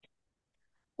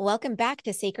Welcome back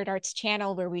to Sacred Arts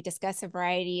Channel, where we discuss a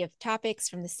variety of topics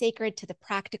from the sacred to the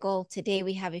practical. Today,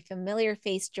 we have a familiar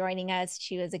face joining us.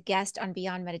 She was a guest on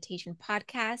Beyond Meditation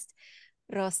podcast,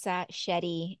 Rosa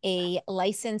Shetty, a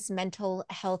licensed mental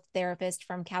health therapist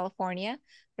from California.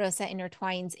 Rosa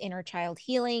intertwines inner child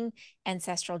healing,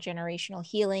 ancestral generational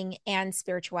healing, and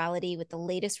spirituality with the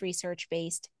latest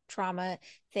research-based trauma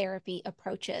therapy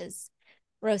approaches.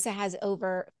 Rosa has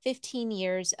over 15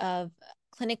 years of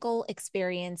clinical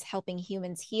experience helping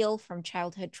humans heal from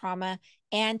childhood trauma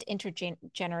and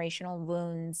intergenerational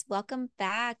wounds. Welcome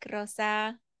back,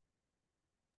 Rosa.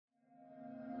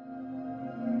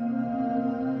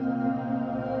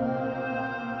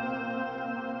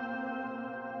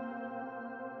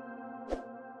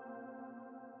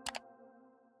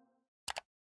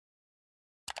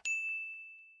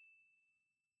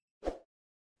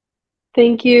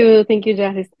 Thank you. Thank you,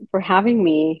 Jess, for having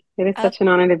me. It is Of such an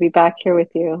honor to be back here with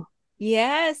you.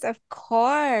 Yes, of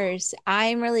course.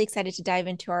 I'm really excited to dive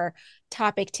into our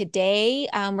topic today.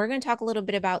 We're going to talk a little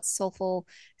bit about soulful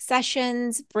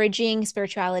sessions, bridging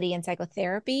spirituality and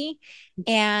psychotherapy.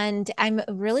 And I'm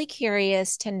really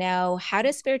curious to know, how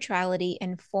does spirituality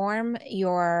inform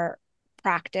your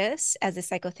practice as a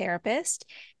psychotherapist?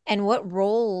 And what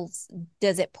roles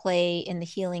does it play in the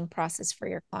healing process for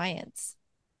your clients?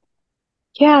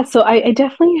 Yeah, so I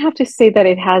definitely have to say that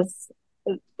it has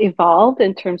evolved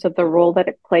in terms of the role that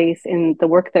it plays in the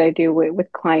work that I do with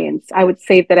clients. I would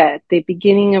say that at the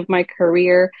beginning of my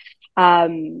career,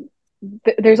 um,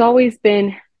 there's always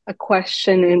been a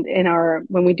question in our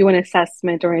when we do an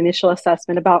assessment or initial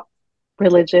assessment about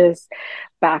religious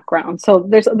background. So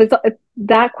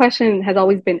that question has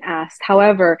always been asked.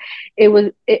 However,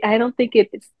 I don't think it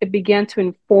began to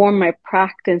inform my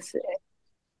practice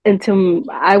until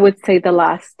I would say the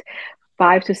last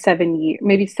 5 to 7 years,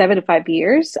 maybe 7 to 5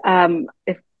 years.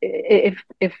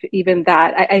 If even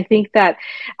that, I think that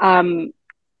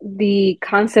the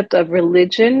concept of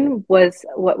religion was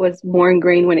what was more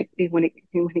ingrained when it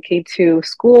came to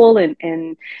school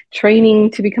and training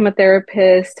to become a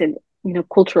therapist and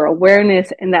cultural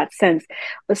awareness in that sense.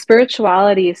 But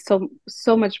spirituality is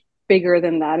so much bigger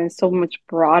than that and so much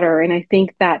broader. And I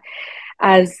think that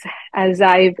as as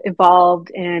I've evolved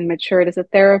and matured as a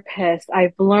therapist,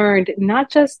 I've learned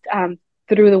not just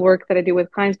through the work that I do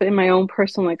with clients, but in my own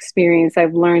personal experience,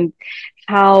 I've learned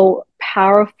how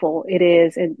powerful it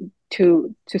is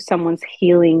to someone's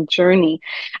healing journey,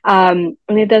 and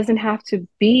it doesn't have to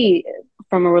be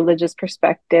from a religious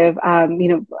perspective.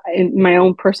 In my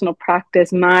own personal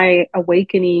practice, my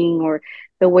awakening or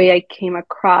the way I came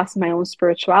across my own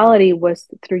spirituality was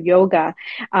through yoga.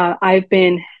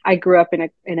 I grew up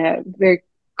in a very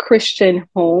Christian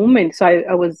home, and so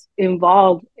I was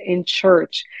involved in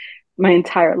church my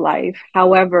entire life.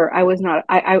 However, I was not.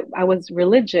 I was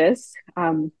religious,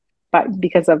 but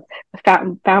because of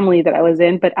the family that I was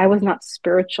in, but I was not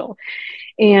spiritual.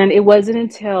 And it wasn't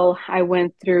until I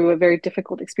went through a very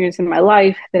difficult experience in my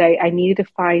life that I needed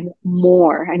to find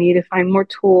more. I needed to find more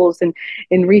tools and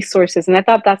resources. And I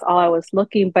thought that's all I was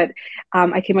looking. But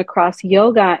I came across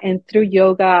yoga, and through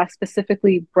yoga,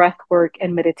 specifically breath work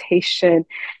and meditation,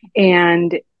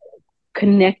 and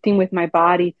connecting with my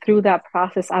body through that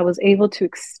process, I was able to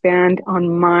expand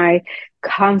on my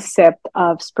concept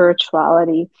of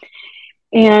spirituality.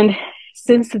 And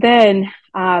since then,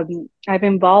 I've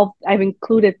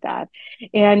included that,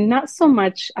 and not so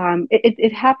much.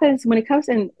 It happens when it comes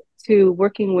to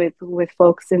working with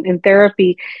folks in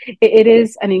therapy. It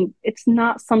is, I mean, it's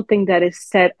not something that is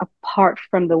set apart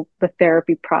from the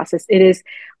therapy process. It is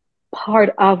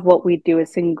part of what we do.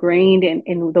 It's ingrained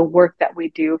in the work that we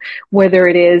do, whether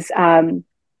it is a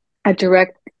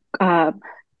uh,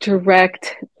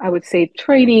 direct, I would say,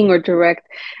 training or direct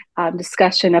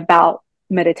discussion about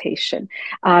meditation.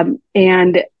 And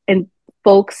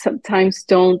folks sometimes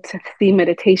don't see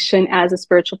meditation as a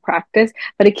spiritual practice,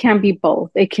 but it can be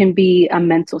both. It can be a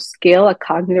mental skill, a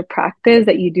cognitive practice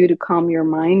that you do to calm your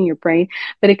mind, your brain,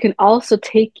 but it can also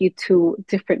take you to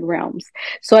different realms.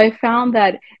 So I found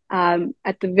that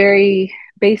at the very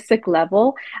basic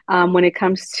level, when it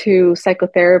comes to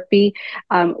psychotherapy,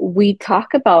 we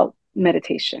talk about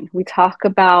meditation, we talk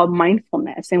about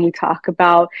mindfulness, and we talk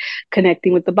about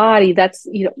connecting with the body. That's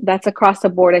across the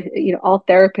board. All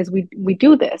therapists, we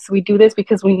do this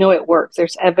because we know it works.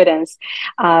 There's evidence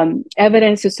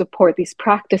to support these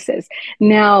practices.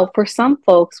 Now, for some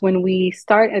folks, when we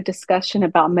start a discussion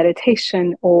about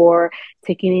meditation or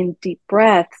taking in deep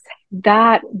breaths,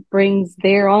 that brings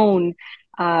their own,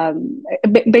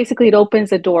 basically it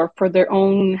opens the door for their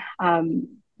own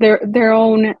their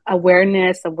own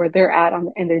awareness of where they're at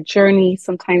in their journey.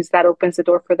 Sometimes that opens the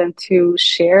door for them to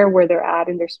share where they're at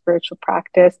in their spiritual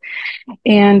practice.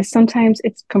 And sometimes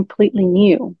it's completely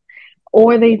new,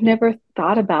 or they've never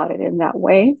thought about it in that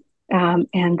way.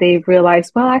 And they've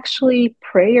realized, well, actually,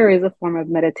 prayer is a form of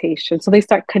meditation. So they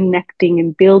start connecting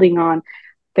and building on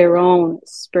their own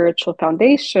spiritual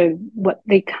foundation, what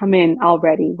they come in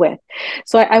already with.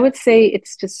 So I would say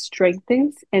it's just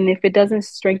strengthens. And if it doesn't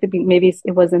strengthen, maybe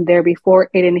it wasn't there before,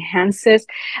 it enhances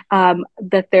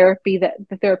the therapy,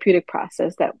 the therapeutic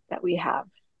process that we have.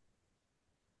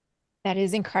 That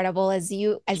is incredible. As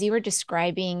you were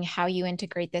describing how you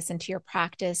integrate this into your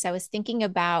practice, I was thinking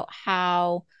about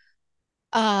how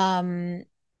um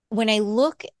when I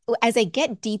look as I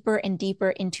get deeper and deeper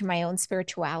into my own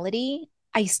spirituality,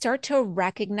 I start to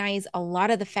recognize a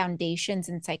lot of the foundations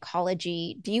in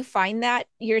psychology. Do you find that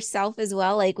yourself as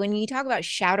well? Like when you talk about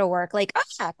shadow work, like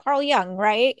Carl Jung,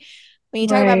 right? When you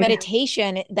talk about Right.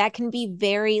 meditation, that can be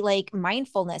very like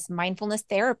mindfulness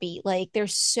therapy. Like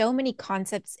there's so many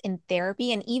concepts in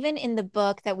therapy. And even in the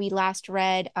book that we last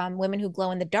read, Women Who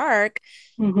Glow in the Dark,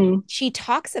 Mm-hmm. she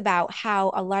talks about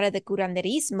how a lot of the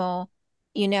curanderismo,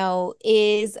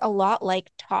 is a lot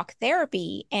like talk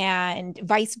therapy and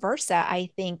vice versa. I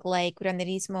think like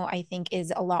curanderismo, I think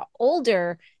is a lot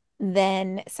older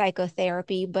than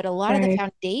psychotherapy, but a lot of the Right.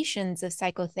 foundations of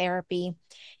psychotherapy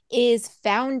is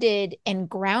founded and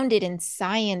grounded in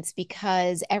science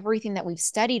because everything that we've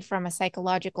studied from a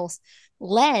psychological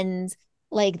lens,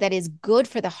 like that is good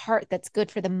for the heart, that's good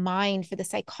for the mind, for the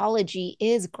psychology,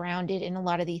 is grounded in a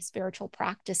lot of these spiritual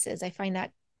practices. I find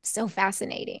that so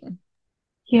fascinating.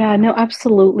 Yeah, no,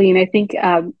 absolutely. And I think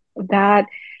that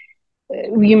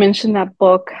you mentioned that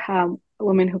book,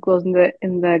 "Woman Who Glows in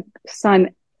the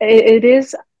Sun." It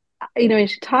is, and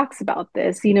she talks about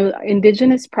this.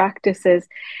 Indigenous practices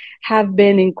have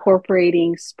been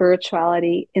incorporating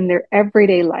spirituality in their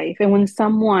everyday life, and when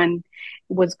someone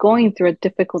was going through a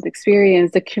difficult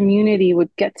experience, the community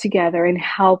would get together and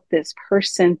help this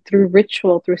person through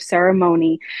ritual, through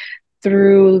ceremony,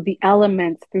 through the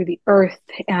elements, through the earth.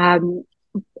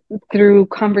 Through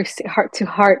heart to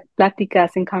heart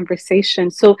pláticas and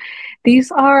conversation. So these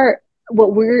are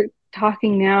what we're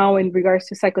talking now in regards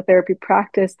to psychotherapy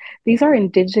practice. These are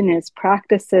indigenous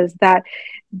practices that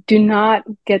do not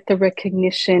get the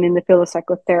recognition in the field of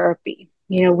psychotherapy.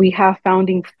 We have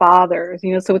founding fathers,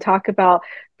 so we talk about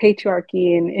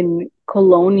patriarchy and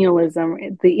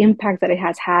colonialism, the impact that it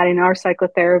has had in our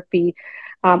psychotherapy,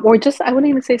 or just, I wouldn't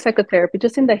even say psychotherapy,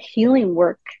 just in the healing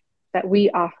work that we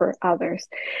offer others.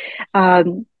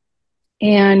 Um,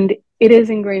 and it is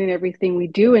ingrained in everything we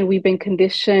do. And we've been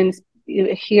conditioned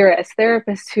here as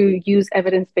therapists to use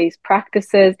evidence-based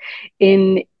practices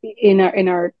in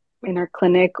our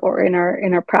clinic or in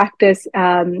our practice.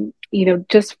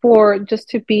 Just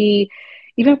to be,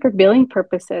 even for billing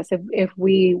purposes. If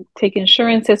we take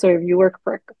insurances, or if you work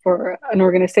for an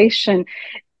organization,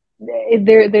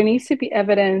 there needs to be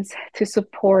evidence to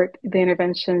support the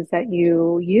interventions that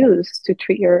you use to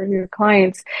treat your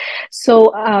clients.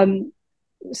 So,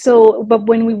 but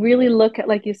when we really look at,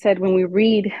 like you said, when we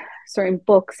read certain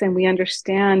books and we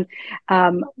understand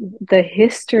the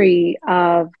history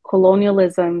of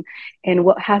colonialism and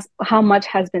how much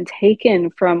has been taken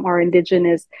from our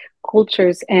indigenous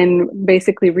cultures and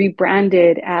basically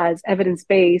rebranded as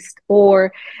evidence-based,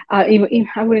 or even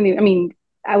I wouldn't even, I mean,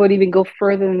 I would even go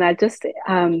further than that. Just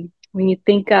when you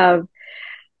think of,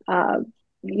 uh,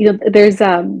 there's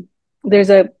a,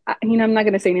 I'm not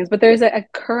going to say names, but there's a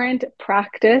current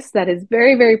practice that is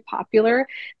very, very popular,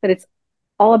 that it's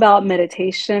all about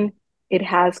meditation. It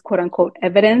has quote unquote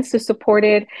evidence to support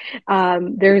it.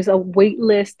 There's a wait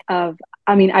list of,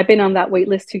 I've been on that wait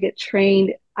list to get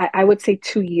trained. I would say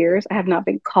 2 years. I have not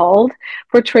been called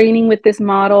for training with this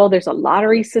model. There's a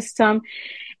lottery system.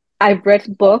 I've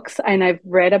read books and I've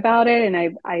read about it,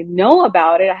 and I know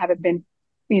about it. I haven't been,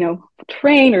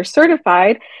 trained or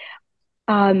certified.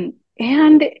 And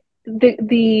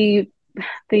the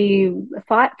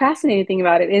fascinating thing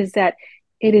about it is that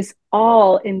it is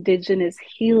all indigenous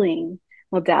healing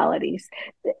modalities.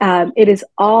 It is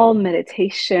all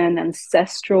meditation,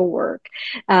 ancestral work.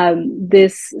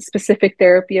 This specific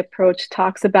therapy approach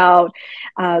talks about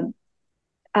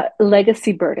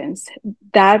legacy burdens.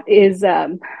 That is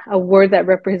a word that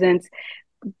represents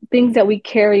things that we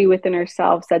carry within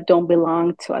ourselves that don't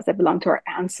belong to us, that belong to our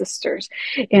ancestors.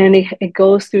 And it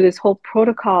goes through this whole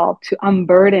protocol to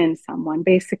unburden someone.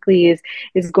 Basically,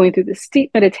 is going through this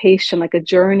deep meditation, like a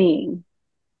journeying,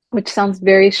 which sounds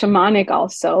very shamanic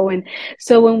also. And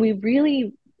so when we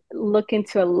really look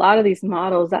into a lot of these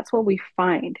models, that's what we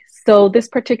find. So this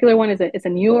particular one is a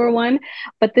newer one,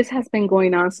 but this has been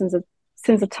going on since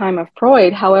the time of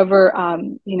Freud. However,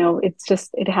 it's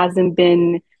just it hasn't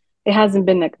been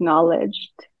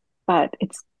acknowledged, but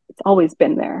it's always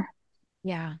been there.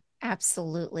 Yeah,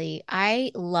 absolutely.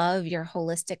 I love your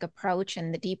holistic approach,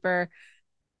 and the deeper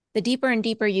and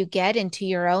deeper you get into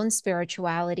your own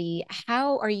spirituality,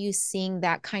 how are you seeing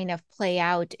that kind of play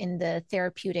out in the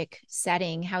therapeutic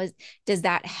setting? Does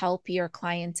that help your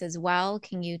clients as well?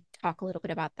 Can you talk a little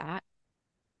bit about that?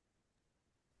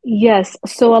 Yes.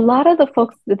 So a lot of the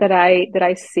folks that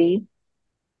I see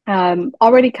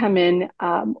already come in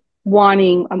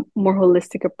wanting a more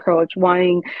holistic approach,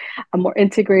 wanting a more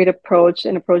integrated approach,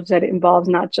 an approach that involves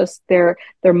not just their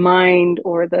mind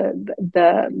or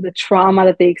the trauma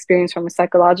that they experience from a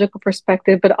psychological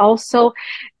perspective, but also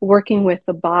working with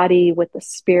the body, with the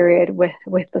spirit,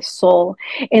 with the soul.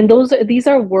 And these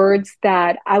are words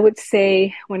that I would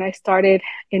say when I started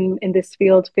in this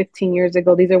field 15 years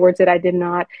ago, these are words that I did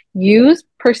not use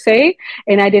per se,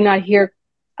 and I did not hear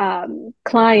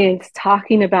clients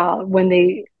talking about when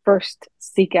they first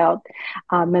seek out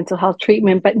mental health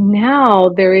treatment. But now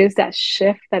there is that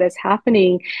shift that is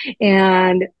happening,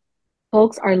 and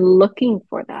folks are looking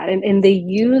for that, and they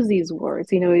use these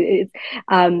words.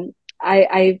 Um,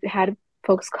 I've had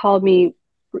folks call me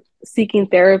seeking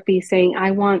therapy saying,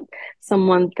 I want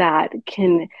someone that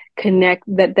can connect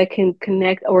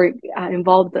or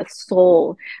involve the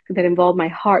soul, that involve my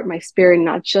heart, my spirit,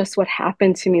 not just what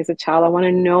happened to me as a child. I want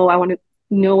to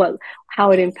know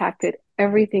how it impacted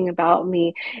everything about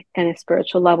me and a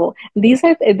spiritual level. This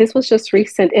was just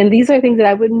recent, and these are things that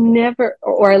I would never,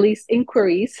 or at least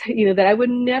inquiries, that I would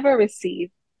never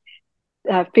receive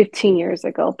 15 years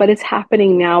ago, but it's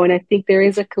happening now. And I think there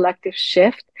is a collective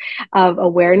shift of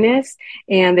awareness,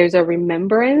 and there's a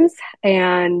remembrance.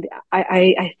 And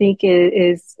I think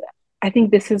I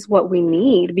think this is what we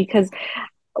need, because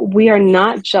we are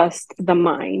not just the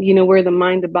mind. We're the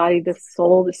mind, the body, the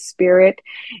soul, the spirit,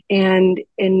 and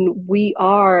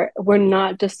we're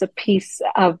not just a piece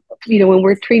of, when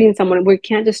we're treating someone, we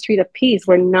can't just treat a piece.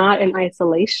 We're not in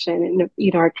isolation,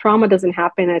 and our trauma doesn't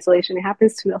happen in isolation. It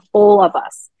happens to the whole of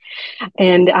us.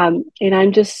 And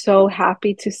I'm just so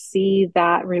happy to see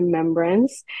that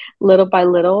remembrance little by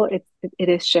little. It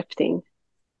is shifting.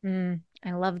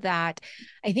 I love that.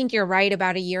 I think you're right.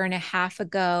 About a year and a half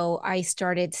ago, I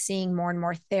started seeing more and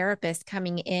more therapists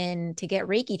coming in to get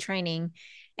Reiki training.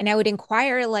 And I would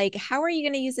inquire, like, how are you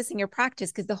going to use this in your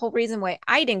practice? Because the whole reason why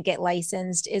I didn't get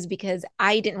licensed is because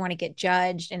I didn't want to get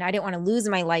judged and I didn't want to lose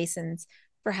my license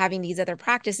for having these other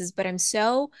practices. But I'm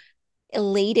so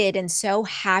elated and so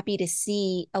happy to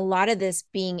see a lot of this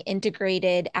being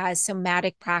integrated as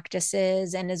somatic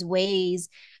practices and as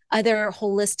other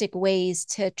holistic ways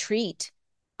to treat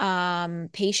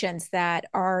patients that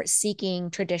are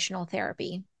seeking traditional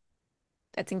therapy.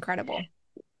 That's incredible.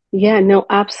 Yeah, no,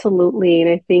 absolutely. And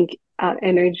I think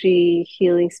energy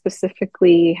healing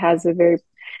specifically has a very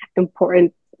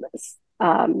important,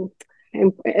 um,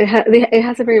 it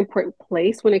has a very important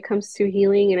place when it comes to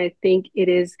healing. And I think it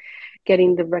is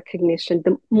getting the recognition,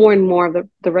 the more and more of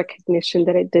the recognition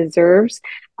that it deserves,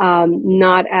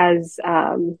 not as,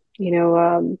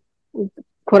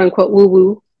 quote unquote woo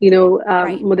woo,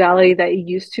 Right. modality that it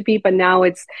used to be, but now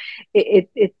it's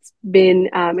been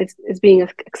it's being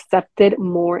accepted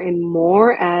more and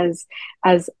more as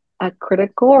a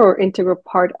critical or integral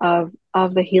part of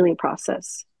the healing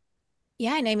process.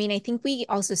 Yeah, and I mean, I think we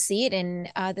also see it in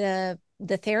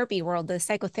the therapy world, the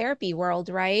psychotherapy world,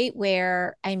 right?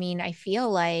 Where I mean, I feel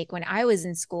like when I was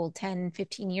in school 10,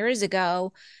 15 years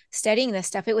ago, studying this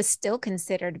stuff, it was still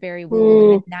considered very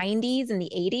woo-woo in the Mm, 90s and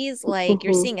the 80s. Like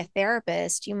you're mhm. seeing a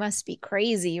therapist, you must be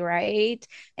crazy, right?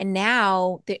 And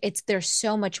now there's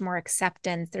so much more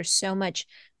acceptance, there's so much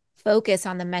focus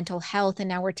on the mental health, and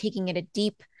now we're taking it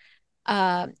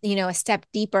a step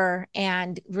deeper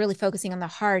and really focusing on the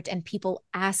heart, and people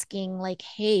asking like,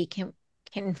 hey, can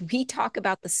we talk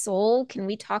about the soul? Can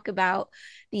we talk about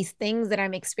these things that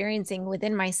I'm experiencing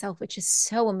within myself, which is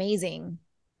so amazing,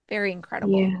 very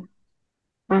incredible. Yeah,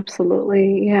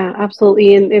 absolutely. Yeah,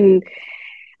 absolutely. And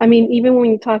I mean, even when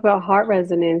you talk about heart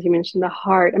resonance, you mentioned the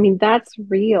heart. I mean, that's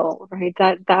real, right?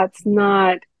 That's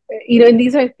not, and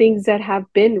these are things that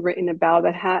have been written about,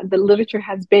 the literature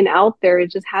has been out there.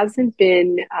 It just hasn't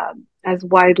been as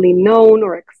widely known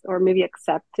or maybe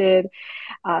accepted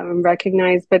and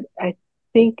recognized. But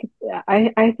think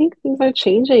I think things are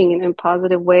changing in a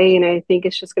positive way, and I think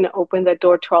it's just going to open the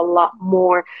door to a lot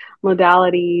more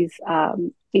modalities, a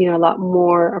lot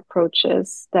more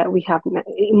approaches that we have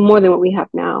more than what we have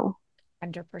now.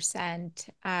 100%.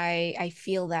 I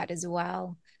feel that as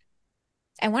well.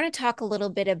 I want to talk a little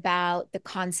bit about the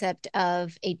concept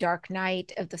of a dark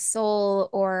night of the soul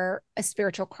or a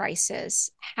spiritual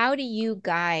crisis. How do you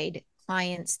guide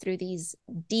clients through these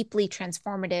deeply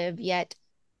transformative yet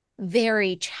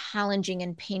very challenging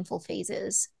and painful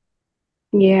phases?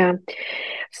 Yeah.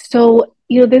 So,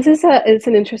 this is it's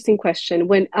an interesting question.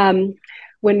 And I'm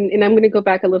going to go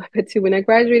back a little bit to when I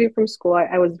graduated from school,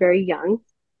 I was very young.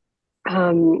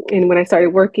 And when I started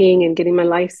working and getting my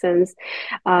license,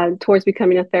 towards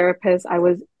becoming a therapist, I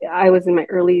was in my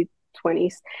early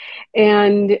 20s.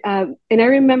 And I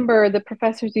remember the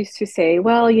professors used to say,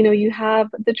 well, you have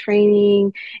the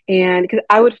training. And because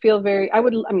I would feel very, I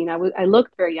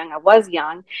looked very young. I was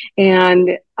young,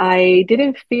 and I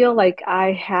didn't feel like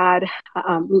I had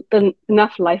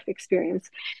enough life experience.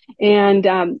 And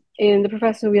the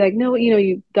professor would be like, no,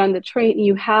 you've done the training,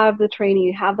 you have the training,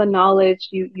 you have the knowledge,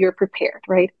 you're prepared,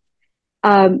 right?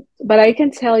 But I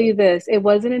can tell you this, it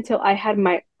wasn't until I had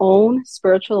my own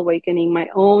spiritual awakening, my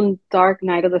own dark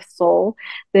night of the soul,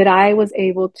 that I was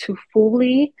able to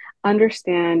fully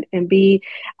understand and be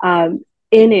in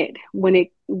it when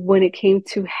it came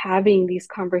to having these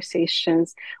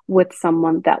conversations with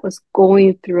someone that was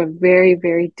going through a very,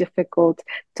 very difficult,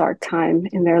 dark time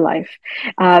in their life.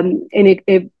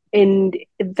 And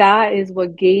that is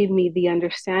what gave me the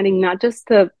understanding, not just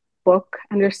the book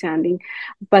understanding,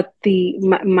 but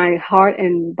my heart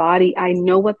and body, I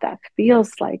know what that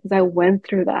feels like because I went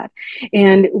through that.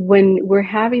 And when we're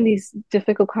having these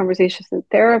difficult conversations in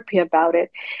therapy about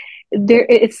it,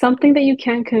 it's something that you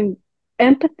can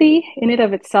empathy in it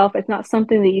of itself. It's not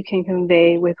something that you can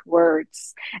convey with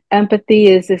words. Empathy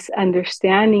is this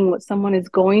understanding what someone is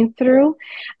going through,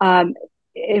 um,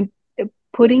 and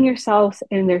putting yourself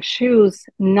in their shoes,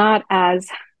 not as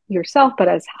yourself, but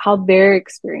as how they're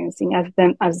experiencing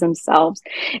as themselves.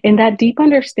 And that deep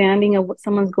understanding of what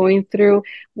someone's going through,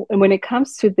 when it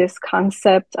comes to this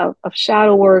concept of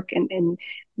shadow work and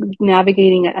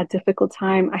navigating a difficult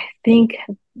time, I think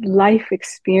life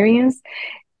experience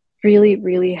really,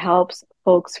 really helps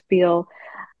folks feel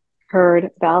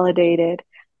heard, validated,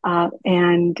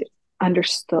 and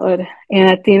understood. And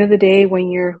at the end of the day, when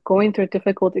you're going through a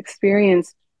difficult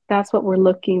experience, that's what we're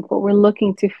looking for. We're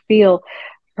looking to feel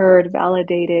heard,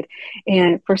 validated,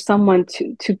 and for someone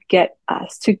to get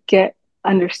us to get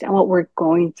understand what we're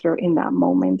going through in that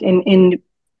moment.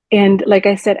 And like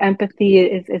I said, empathy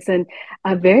is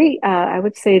a very I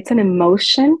would say it's an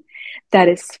emotion that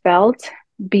is felt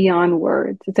beyond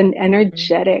words. It's an Mm.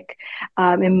 energetic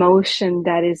emotion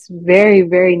that is very,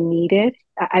 very needed.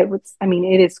 I mean,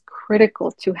 it is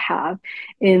critical to have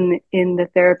in the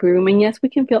therapy room. And yes, we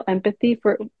can feel empathy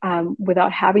for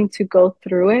without having to go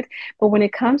through it. But when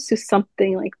it comes to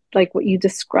something like what you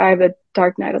described, a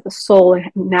dark night of the soul, and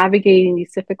navigating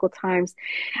these difficult times,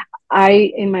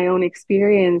 in my own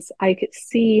experience, I could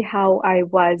see how I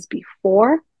was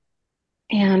before,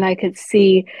 and I could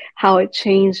see how it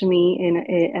changed me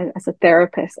as a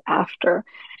therapist after.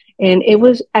 And it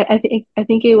was, I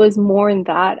think it was more in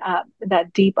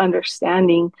that deep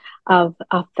understanding of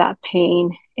that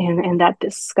pain and that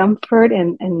discomfort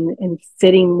and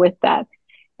sitting with that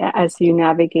as you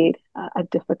navigate a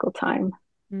difficult time.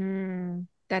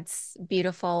 That's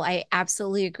beautiful. I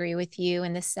absolutely agree with you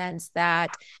in the sense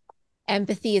that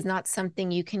empathy is not something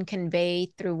you can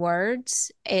convey through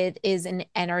words. It is an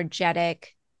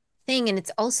energetic thing. And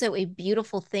it's also a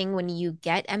beautiful thing when you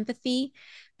get empathy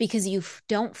because you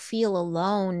don't feel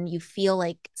alone. You feel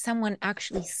like someone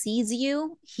actually sees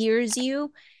you, hears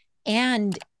you,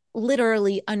 and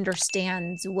literally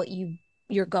understands what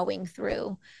you're going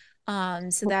through.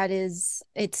 So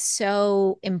it's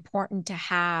so important to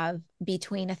have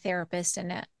between a therapist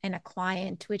and a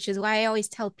client, which is why I always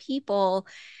tell people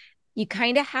you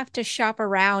kind of have to shop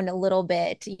around a little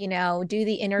bit, do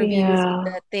the interviews with Yeah.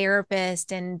 the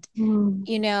therapist. And,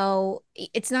 Mm.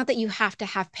 it's not that you have to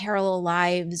have parallel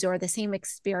lives or the same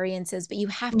experiences, but you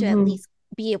have to at Hmm. least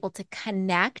be able to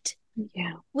connect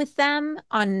Yeah. with them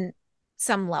on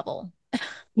some level.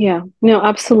 Yeah, no,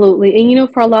 absolutely.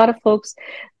 And for a lot of folks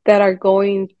that are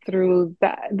going through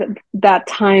that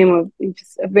time of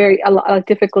just a lot of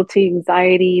difficulty,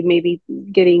 anxiety, maybe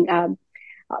getting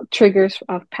triggers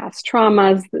of past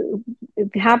traumas,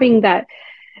 having that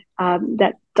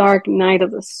dark night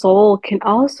of the soul can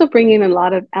also bring in a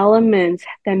lot of elements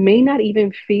that may not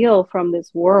even feel from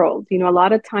this world. A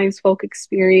lot of times folk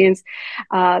experience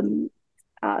um,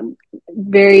 um,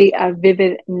 very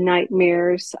vivid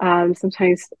nightmares,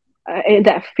 sometimes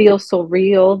that feel so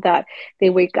real that they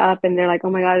wake up and they're like,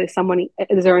 oh my God,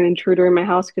 is there an intruder in my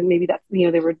house? Because maybe that,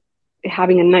 they were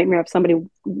having a nightmare of somebody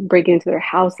breaking into their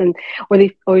house, and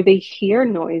or they hear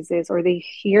noises, or they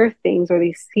hear things, or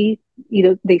they see,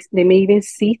 they may even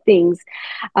see things.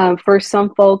 For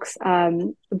some folks,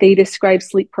 they describe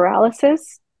sleep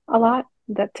paralysis a lot.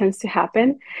 That tends to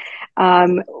happen.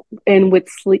 Um, and with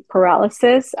sleep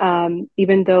paralysis,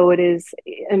 even though it is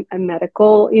a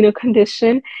medical,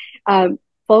 condition,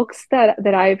 folks that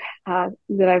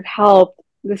I've helped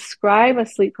describe a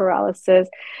sleep paralysis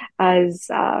as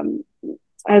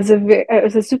as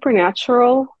a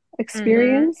supernatural Mm-hmm.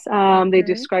 experience. They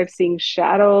Mm-hmm. describe seeing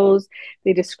shadows.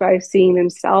 They describe seeing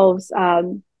themselves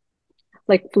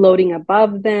like floating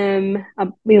above them.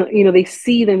 They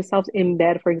see themselves in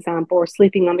bed, for example, or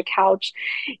sleeping on the couch,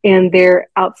 and they're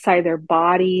outside their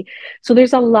body. So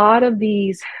there's a lot of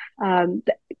these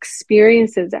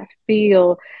experiences that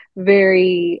feel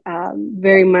very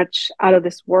much out of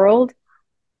this world.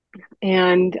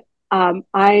 And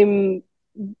I'm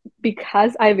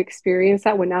because I've experienced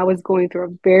that when I was going through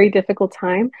a very difficult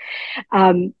time.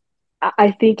 um,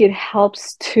 I think it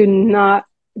helps to not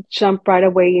jump right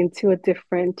away into a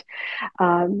different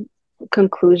um,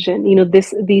 conclusion.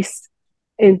 These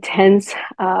intense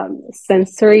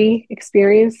sensory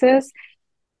experiences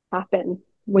happen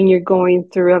when you're going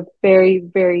through a very,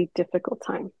 very difficult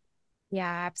time. Yeah,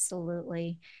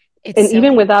 absolutely. It's And so,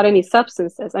 even without any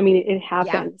substances, I mean, it yeah.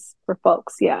 happens for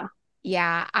folks. Yeah.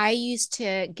 Yeah. I used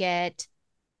to get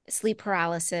sleep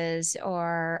paralysis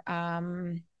or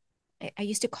I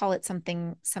used to call it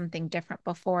something different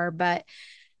before, but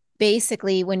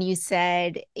basically when you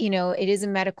said, it is a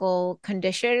medical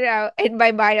condition, in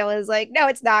my mind I was like, no,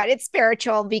 it's not. It's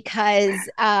spiritual because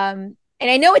and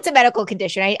I know it's a medical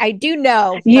condition. I do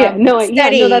know Yeah. from No, yeah,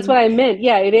 no, that's what studying I meant.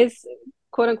 Yeah, it is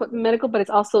quote unquote medical, but it's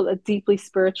also a deeply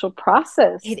spiritual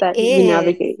process it that we is.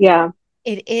 navigate. Yeah.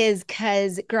 It is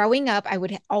because growing up, I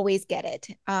would always get it.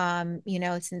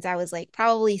 Since I was like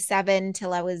probably 7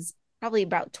 till I was probably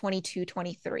about 22,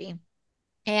 23.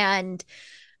 And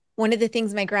one of the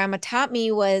things my grandma taught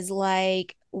me was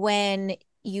like when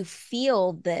you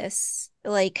feel this,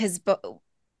 like, because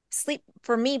sleep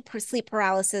for me, sleep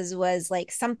paralysis was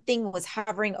like something was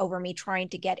hovering over me, trying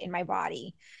to get in my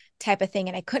body, type of thing.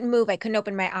 And I couldn't move, I couldn't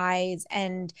open my eyes.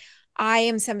 And I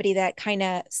am somebody that kind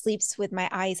of sleeps with my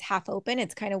eyes half open.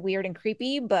 It's kind of weird and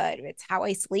creepy, but it's how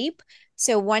I sleep.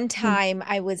 So one time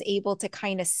I was able to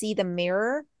kind of see the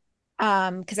mirror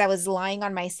because I was lying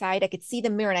on my side. I could see the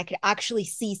mirror and I could actually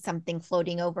see something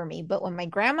floating over me. But when my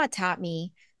grandma taught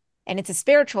me, and it's a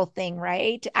spiritual thing,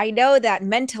 right? I know that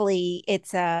mentally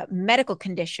it's a medical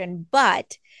condition,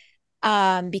 but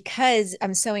because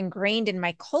I'm so ingrained in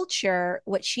my culture,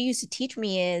 what she used to teach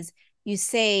me is you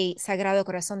say Sagrado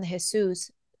Corazón de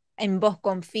Jesús en vos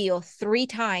confío 3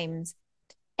 times.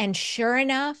 And sure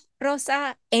enough,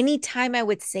 Rosa, anytime I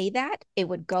would say that, it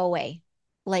would go away.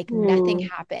 Like nothing Mm.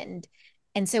 happened.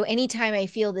 And so anytime I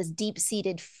feel this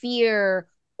deep-seated fear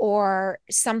or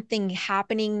something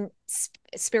happening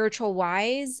spiritual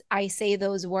wise, I say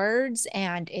those words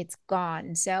and it's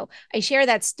gone. So I share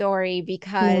that story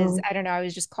because Yeah. I don't know, I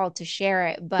was just called to share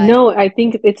it. But No, I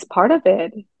think it's part of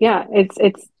it. Yeah,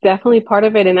 it's definitely part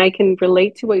of it, and I can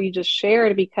relate to what you just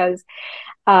shared because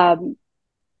um,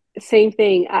 same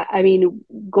thing. I mean,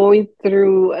 going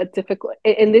through a difficult,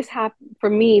 and this happened for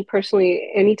me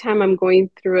personally. Anytime I'm going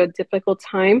through a difficult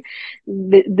time,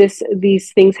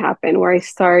 these things happen where I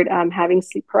start having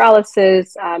sleep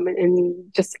paralysis,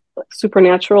 and just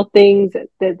supernatural things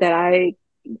that I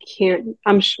can't.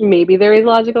 Maybe there is a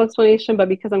logical explanation, but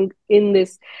because I'm in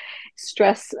this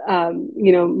stress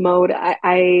mode,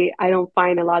 I don't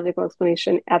find a logical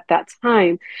explanation at that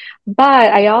time.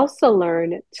 But I also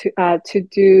learned to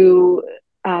do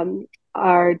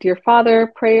our Dear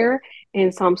Father prayer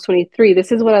in Psalms 23.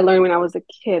 This is what I learned when I was a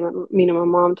kid. My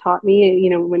mom taught me,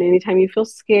 when anytime you feel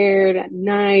scared at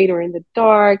night or in the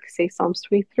dark, say Psalms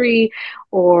 23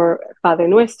 or Padre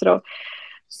Nuestro.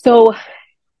 So,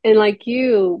 and like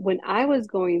you, when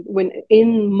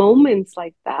in moments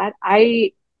like that,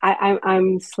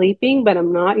 I'm sleeping, but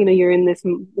I'm not. You're in this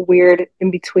weird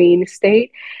in between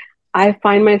state. I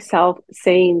find myself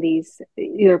saying these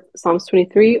either Psalms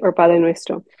 23 or Padre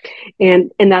Nuestro,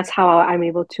 and that's how I'm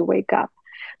able to wake up.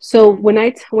 So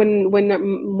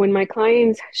mm, when my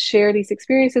clients share these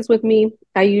experiences with me,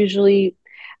 I usually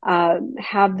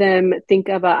have them think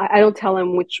of I don't tell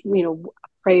them which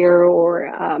prayer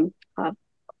or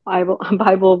Bible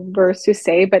Bible verse to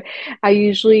say, but I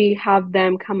usually have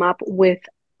them come up with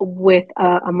with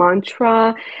a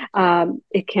mantra.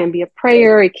 It can be a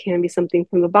prayer. It can be something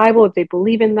from the Bible if they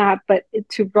believe in that. But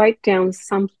to write down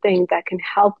something that can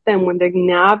help them when they're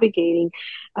navigating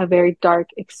a very dark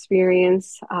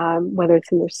experience, whether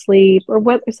it's in their sleep or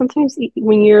what. Sometimes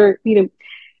when you're,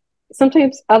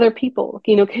 sometimes other people,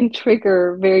 can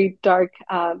trigger very dark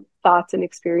thoughts and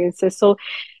experiences.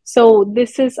 So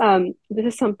this is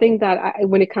something that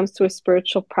when it comes to a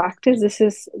spiritual practice, this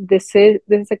is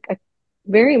a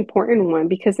very important one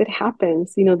because it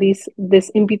happens. This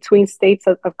in between states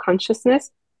of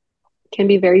consciousness can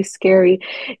be very scary,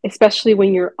 especially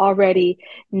when you're already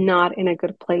not in a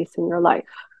good place in your life.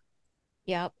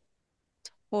 Yep,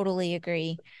 totally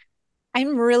agree.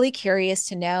 I'm really curious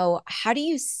to know, how do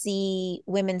you see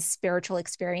women's spiritual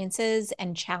experiences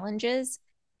and challenges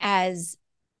as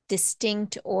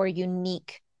distinct or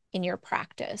unique in your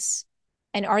practice?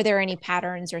 And are there any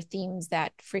patterns or themes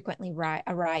that frequently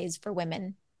arise for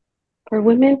women? For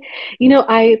women,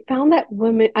 I found that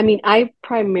women, I mean, I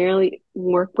primarily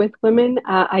work with women.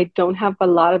 I don't have a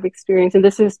lot of experience, and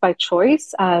this is by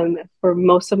choice. For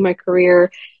most of my career,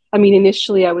 I mean,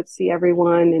 initially I would see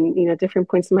everyone, and, different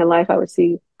points in my life, I would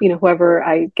see, whoever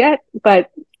I get.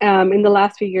 But in the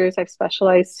last few years, I've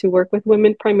specialized to work with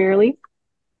women primarily.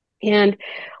 And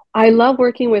I love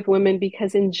working with women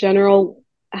because, in general,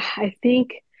 I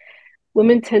think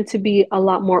women tend to be a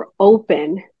lot more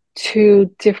open to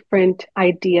different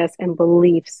ideas and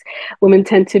beliefs. Women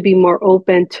tend to be more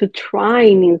open to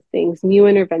trying new things, new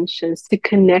interventions, to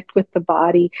connect with the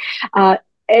body.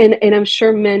 And I'm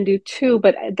sure men do too,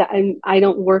 but I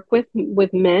don't work with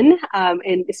men,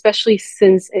 and especially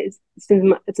since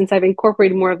I've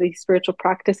incorporated more of these spiritual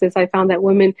practices, I found that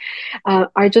women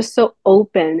are just so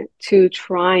open to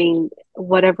trying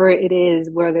whatever it is,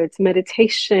 whether it's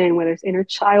meditation, whether it's inner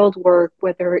child work,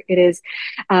 whether it is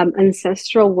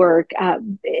ancestral work.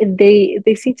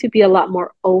 They seem to be a lot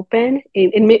more open.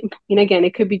 And again,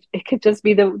 it could just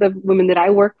be the women that I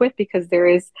work with, because there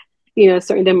is, a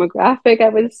certain demographic, I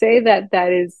would say,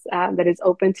 that is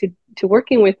open to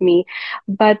working with me.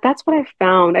 But that's what I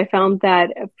found. I found that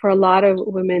for a lot of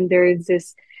women, there is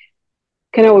this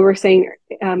kind of what we were saying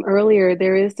earlier,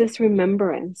 there is this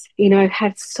remembrance. I've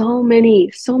had so many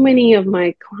of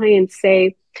my clients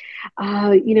say,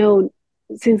 uh, you know,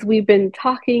 since we've been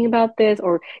talking about this,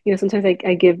 or, sometimes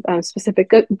I give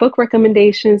specific book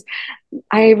recommendations.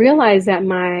 I realized that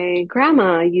my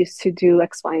grandma used to do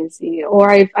X, Y, and Z,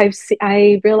 or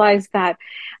I realized that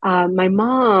my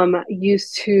mom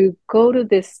used to go to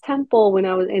this temple when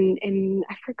I was in, and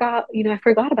I forgot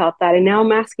about that, and now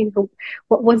I'm asking her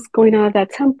what was going on at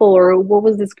that temple, or what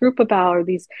was this group about, or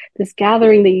this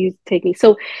gathering that you take me.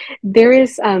 So there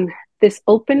is this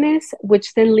openness,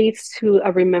 which then leads to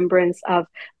a remembrance of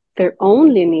their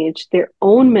own lineage, their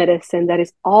own medicine that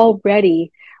is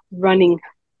already running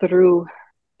through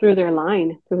their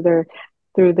line, through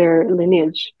their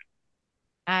lineage.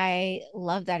 I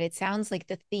love that. It sounds like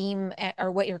the theme,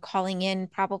 or what you're calling in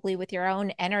probably with your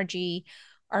own energy,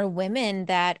 are women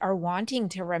that are wanting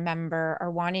to remember,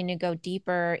 are wanting to go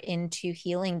deeper into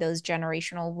healing those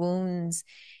generational wounds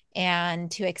and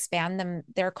to expand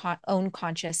their own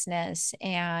consciousness.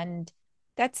 And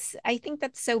I think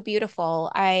that's so beautiful.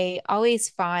 I always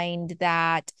find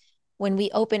that when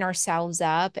we open ourselves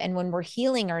up and when we're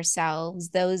healing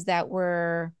ourselves, those that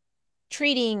we're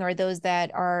treating or those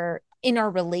that are in our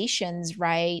relations,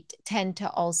 right, tend to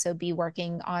also be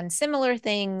working on similar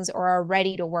things or are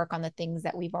ready to work on the things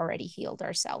that we've already healed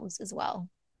ourselves as well.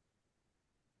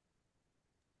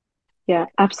 Yeah,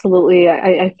 absolutely.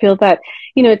 I feel that,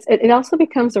 it also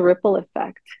becomes a ripple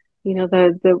effect.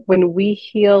 The when we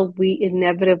heal, we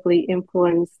inevitably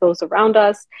influence those around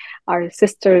us, our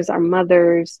sisters, our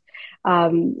mothers,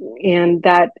 and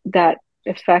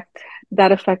effect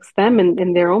that affects them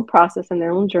in their own process and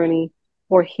their own journey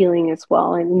for healing as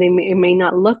well. And it may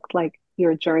not look like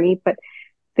your journey, but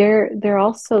they're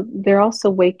also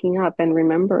waking up and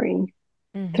remembering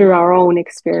through Mm-hmm. our own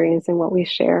experience and what we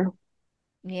share.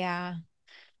 Yeah.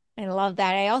 I love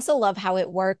that. I also love how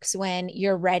it works when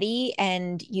you're ready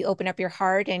and you open up your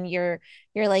heart and you're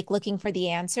like looking for the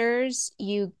answers.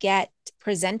 You get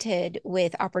presented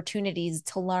with opportunities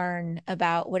to learn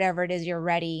about whatever it is you're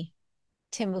ready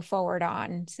to move forward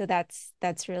on. So that's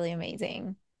really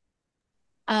amazing.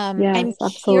 I'm Yes,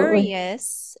 absolutely.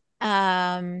 curious,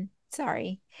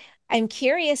 sorry. I'm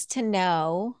curious to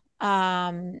know,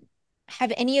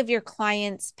 have any of your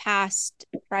clients, past,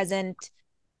 present,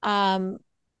 um,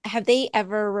 have they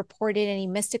ever reported any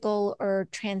mystical or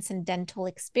transcendental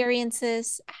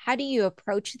experiences? How do you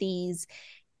approach these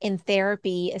in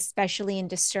therapy, especially in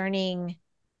discerning,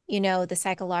 the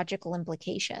psychological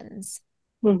implications.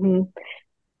 Hmm.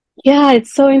 Yeah,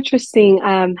 it's so interesting.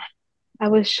 I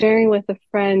was sharing with a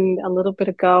friend a little bit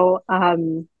ago,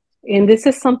 and this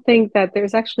is something that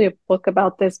there's actually a book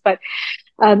about this, but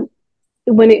um,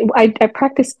 I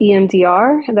practice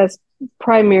EMDR, and that's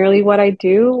primarily what I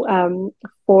do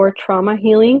for trauma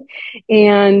healing.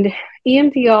 And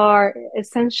EMDR,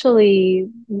 essentially,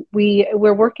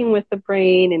 we're working with the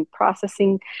brain and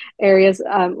processing areas,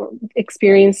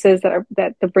 experiences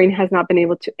that the brain has not been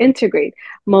able to integrate.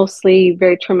 Mostly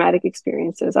very traumatic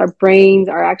experiences. Our brains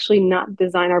are actually not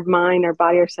designed. Our mind, our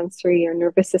body, our sensory, our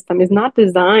nervous system is not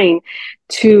designed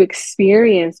to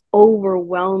experience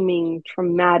overwhelming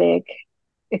traumatic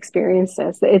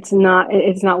experiences. It's not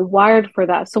wired for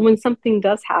that. So when something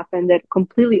does happen that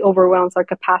completely overwhelms our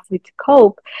capacity to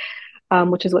cope,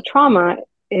 which is what trauma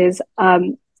is,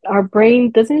 our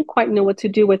brain doesn't quite know what to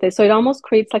do with it. So it almost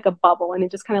creates like a bubble, and it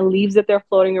just kind of leaves it there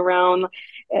floating around.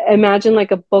 Imagine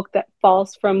like a book that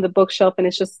falls from the bookshelf and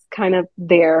it's just kind of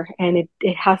there, and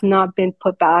it has not been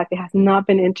put back. It has not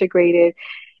been integrated.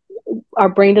 Our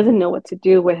brain doesn't know what to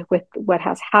do with what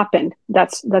has happened.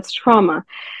 That's trauma.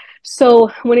 So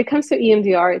when it comes to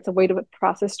EMDR, it's a way to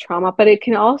process trauma, but it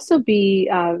can also be,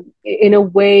 in a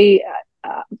way,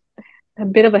 a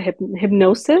bit of a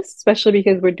hypnosis, especially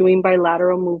because we're doing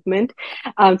bilateral movement.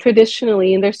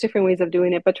 Traditionally, and there's different ways of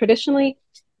doing it, but traditionally,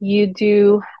 you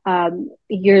do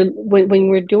when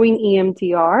we're doing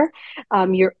EMDR,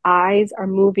 your eyes are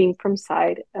moving from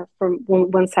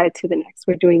one side to the next.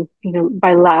 We're doing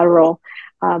bilateral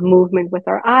movement with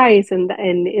our eyes, and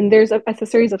there's a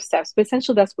series of steps, but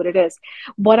essentially that's what it is.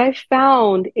 What I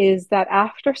found is that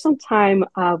after some time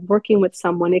working with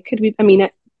someone, it could be, I mean,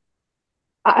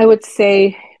 I would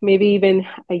say maybe even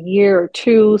a year or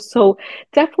two. So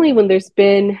definitely when there's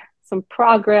been some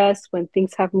progress, when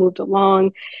things have moved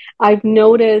along, I've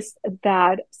noticed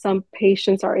that some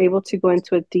patients are able to go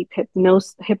into a deep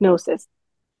hypnosis.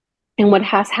 And what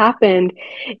has happened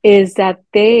is that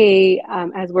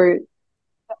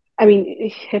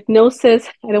hypnosis,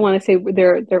 I don't want to say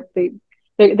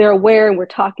they're aware, and we're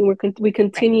talking, we Right.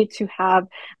 continue to have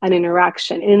an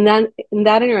interaction. And then in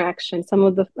that interaction, some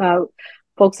of the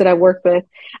folks that I work with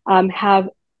have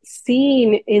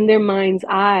seen in their mind's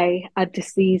eye a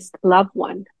deceased loved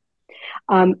one,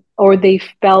 or they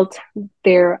felt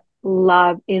their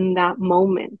love in that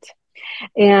moment.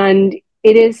 And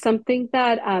it is something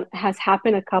that has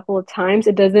happened a couple of times.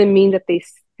 It doesn't mean that they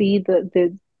see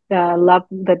the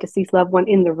deceased loved one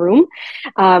in the room.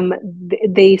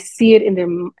 They see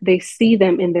they see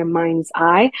them in their mind's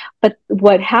eye. But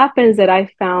what happens that I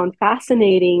found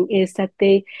fascinating is that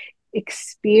they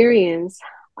experience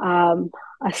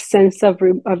a sense of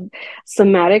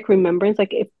somatic remembrance.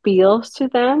 Like it feels to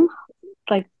them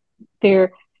like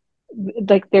they're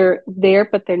they're there,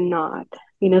 but they're not.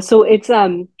 So it's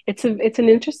an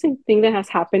interesting thing that has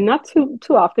happened, not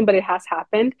too often, but it has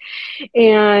happened.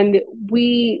 And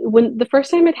when the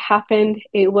first time it happened,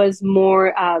 it was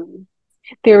more,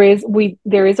 there is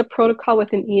a protocol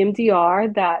within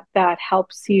EMDR that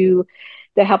helps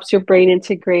your brain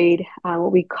integrate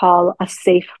what we call a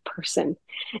safe person,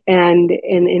 and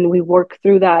we work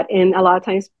through that. And a lot of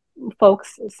times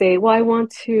folks say, well, I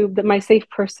want to, that my safe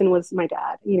person was my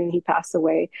dad, he passed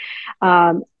away.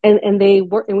 And we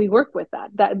work with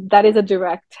that is a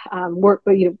direct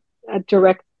a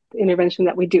direct intervention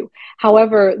that we do.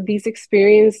 However, these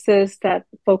experiences that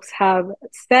folks have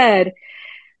said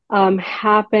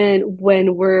happen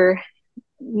when we're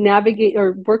navigate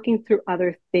or working through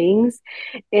other things,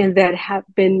 and that have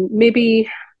been maybe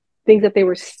things that they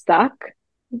were stuck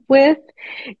with,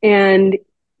 and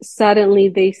suddenly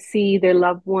they see their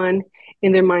loved one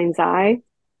in their mind's eye,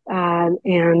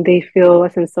 and they feel a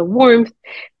sense of warmth,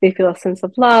 they feel a sense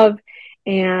of love,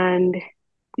 and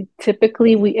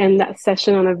typically we end that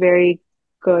session on a very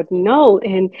good note.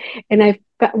 And I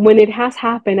when it has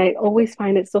happened, I always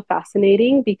find it so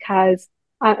fascinating because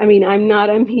I mean, I'm not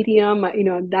a medium,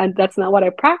 that's not what I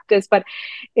practice, but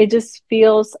it just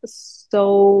feels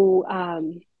so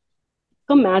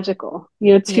magical,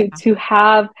 Yeah. to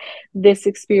have this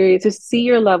experience, to see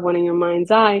your loved one in your mind's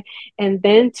eye, and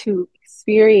then to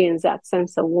experience that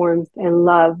sense of warmth and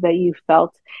love that you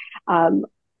felt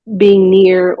being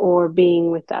near or being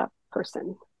with that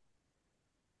person.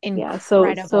 Yeah, so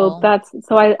Incredible. that's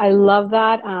so I love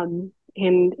that.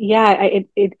 And yeah,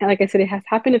 it like I said, it has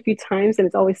happened a few times, and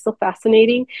it's always so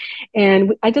fascinating.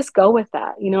 And I just go with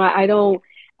that. I don't.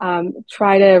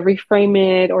 try to reframe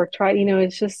it or try,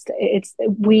 it's just,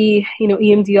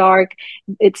 EMDR,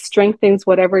 it strengthens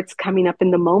whatever it's coming up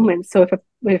in the moment. So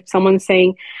if someone's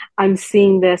saying, I'm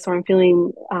seeing this or I'm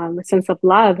feeling a sense of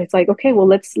love, it's like, okay, well,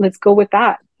 let's go with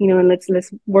that, and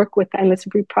let's work with that and let's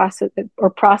reprocess it or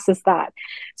process that.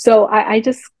 So I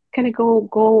just kind of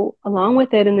go along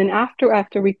with it. And then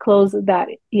after we close that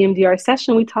EMDR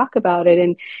session, we talk about it,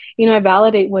 and I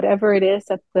validate whatever it is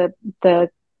that the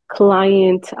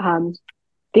client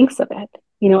thinks of it.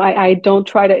 I don't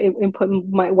try to input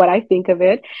what I think of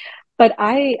it, but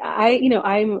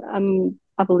I'm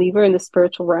a believer in the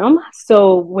spiritual realm.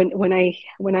 So when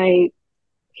I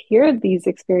hear these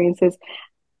experiences,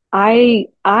 I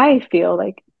feel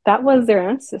like that was their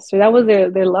ancestor, that was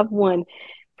their loved one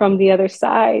from the other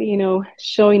side,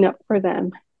 showing up for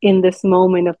them in this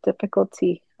moment of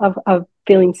difficulty, of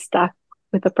feeling stuck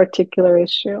with a particular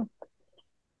issue.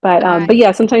 But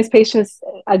yeah, sometimes patients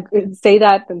say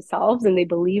that themselves and they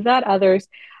believe that. Others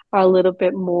are a little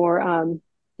bit more,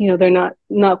 they're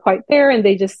not quite there, and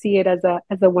they just see it as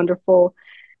a wonderful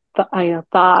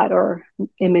thought or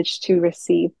image to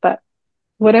receive. But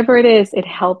whatever it is, it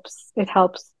helps. It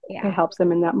Yeah. helps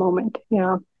them in that moment.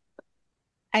 Yeah.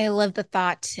 I love the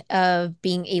thought of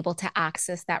being able to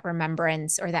access that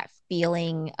remembrance or that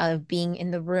feeling of being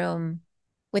in the room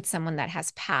with someone that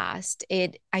has passed.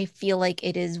 I feel like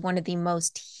it is one of the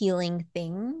most healing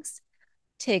things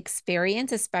to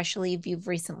experience, especially if you've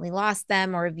recently lost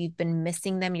them or if you've been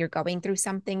missing them, you're going through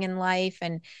something in life,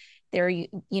 and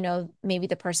maybe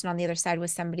the person on the other side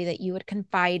was somebody that you would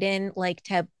confide in, like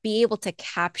to be able to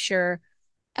capture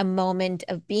a moment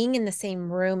of being in the same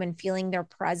room and feeling their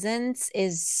presence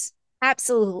is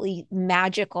absolutely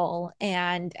magical.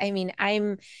 And I mean,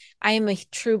 I am a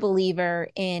true believer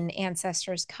in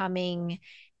ancestors coming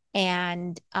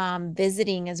and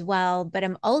visiting as well, but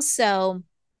I'm also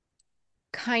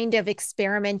kind of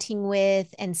experimenting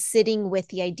with and sitting with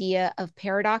the idea of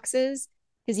paradoxes.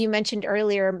 Because you mentioned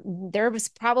earlier, there was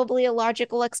probably a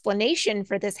logical explanation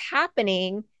for this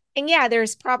happening. And yeah,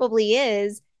 there's probably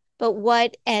is. But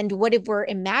what if we're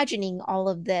imagining all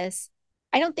of this?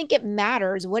 I don't think it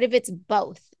matters. What if it's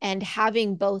both, and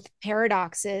having both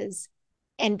paradoxes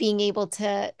and being able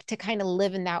to kind of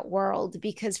live in that world?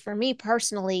 Because for me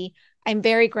personally, I'm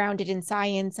very grounded in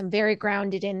science. I'm very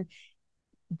grounded in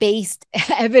based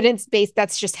evidence based.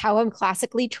 That's just how I'm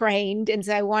classically trained, and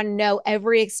so I want to know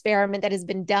every experiment that has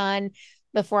been done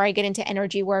before I get into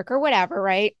energy work or whatever,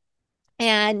 right?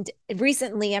 And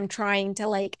recently I'm trying to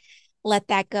like let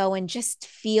that go and just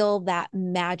feel that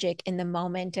magic in the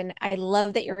moment. And I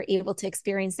love that you're able to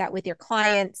experience that with your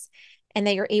clients and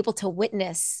that you're able to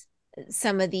witness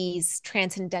some of these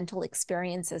transcendental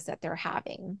experiences that they're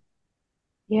having.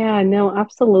 Yeah, no,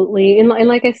 absolutely. And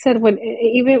like I said, when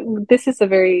even this is a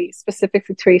very specific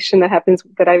situation that happens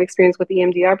that I've experienced with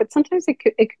EMDR, but sometimes it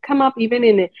could come up even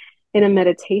in a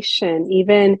meditation,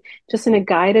 even just in a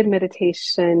guided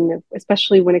meditation,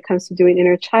 especially when it comes to doing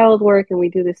inner child work and we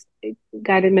do this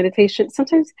guided meditation.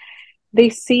 Sometimes they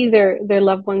see their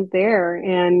loved ones there,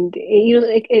 and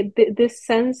this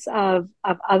sense of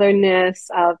otherness,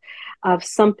 of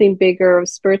something bigger, of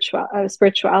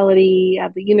spirituality,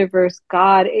 of the universe,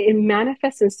 God, it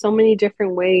manifests in so many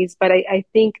different ways. But I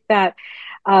think that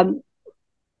um,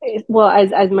 well,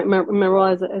 as my role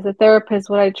as a therapist,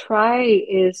 what I try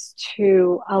is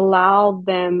to allow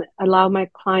my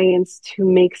clients to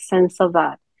make sense of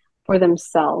that for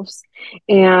themselves.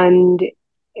 And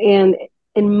and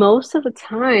and most of the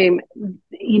time,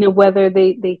 whether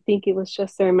they think it was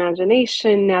just their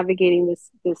imagination navigating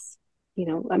this,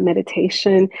 a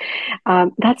meditation,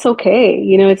 that's okay.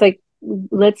 It's like,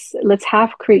 let's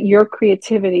have your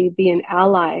creativity be an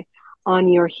ally on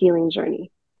your healing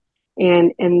journey,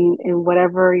 and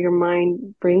whatever your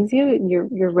mind brings you,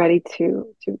 you're ready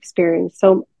to experience.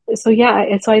 So yeah,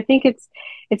 and so I think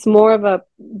it's more of a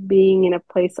being in a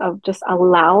place of just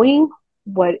allowing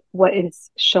what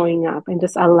is showing up, and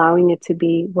just allowing it to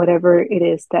be whatever it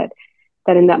is that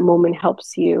in that moment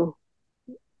helps you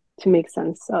to make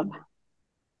sense of.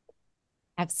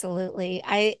 Absolutely.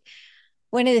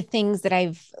 One of the things that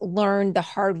I've learned the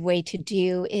hard way to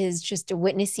do is just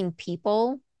witnessing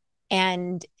people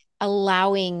and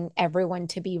allowing everyone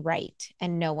to be right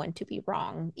and no one to be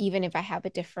wrong, even if I have a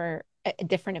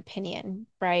different opinion,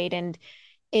 right? And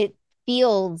it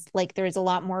feels like there's a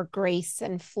lot more grace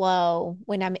and flow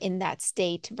when I'm in that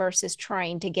state versus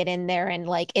trying to get in there and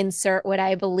like insert what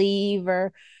I believe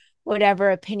or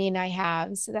whatever opinion I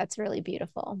have. So that's really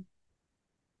beautiful.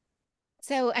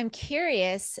 So I'm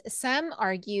curious, some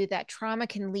argue that trauma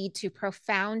can lead to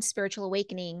profound spiritual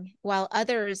awakening, while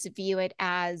others view it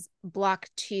as block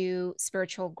to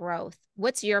spiritual growth.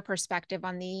 What's your perspective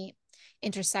on the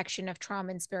intersection of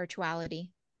trauma and spirituality?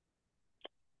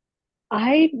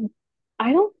 I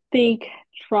I don't think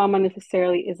trauma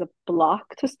necessarily is a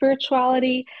block to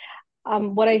spirituality.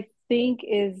 What I think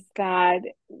is that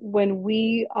when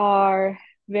we are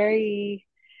very,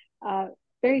 uh,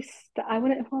 I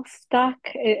wouldn't, well, stuck,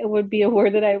 it would be a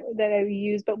word that I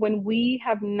use, but when we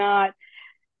have not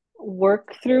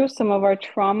worked through some of our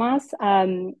traumas,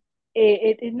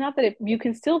 not that you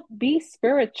can still be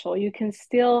spiritual, you can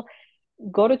still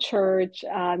go to church,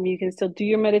 you can still do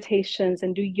your meditations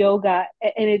and do yoga,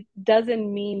 and it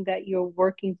doesn't mean that you're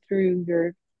working through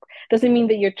your doesn't mean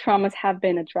that your traumas have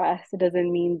been addressed. It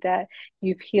doesn't mean that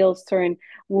you've healed certain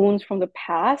wounds from the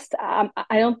past. I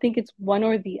don't think it's one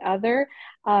or the other.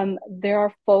 There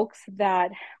are folks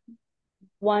that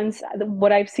once,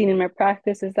 what I've seen in my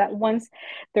practice is that once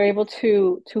they're able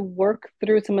to work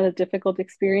through some of the difficult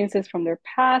experiences from their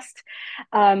past,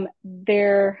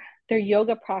 their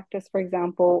yoga practice, for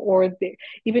example, or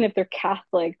even if they're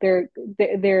Catholic, their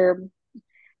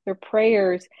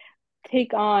prayers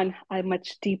take on a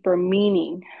much deeper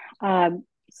meaning.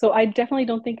 So I definitely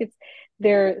don't think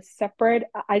they're separate.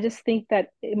 I just think that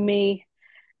it may,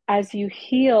 as you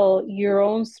heal, your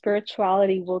own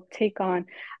spirituality will take on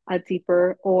a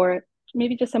deeper or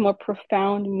maybe just a more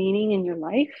profound meaning in your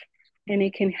life, and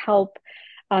it can help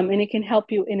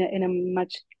you in a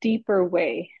much deeper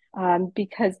way.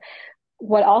 Because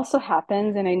what also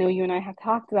happens, and I know you and I have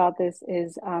talked about this,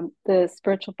 is the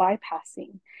spiritual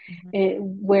bypassing,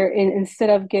 Mhm. instead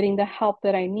of getting the help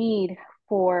that I need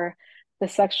for the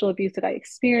sexual abuse that I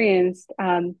experienced,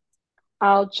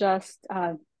 I'll just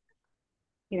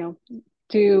you know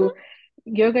do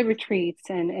yoga retreats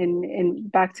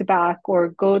and back to back, or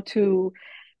go to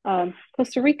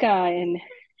Costa Rica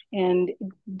and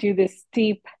do this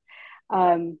deep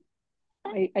um,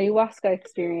 ayahuasca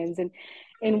experience.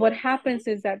 And what happens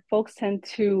is that folks tend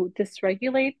to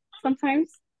dysregulate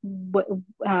sometimes,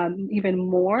 even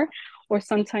more, or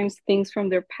sometimes things from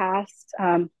their past,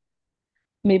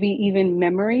 maybe even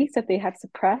memories that they have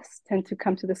suppressed, tend to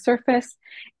come to the surface.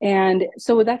 And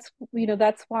so that's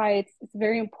why it's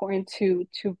very important to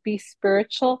be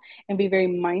spiritual and be very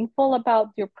mindful about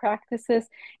your practices,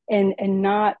 and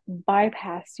not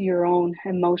bypass your own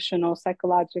emotional,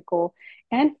 psychological,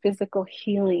 and physical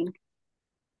healing.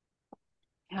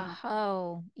 Yeah.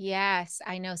 Oh, yes.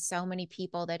 I know so many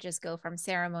people that just go from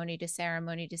ceremony to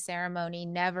ceremony to ceremony,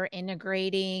 never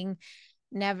integrating,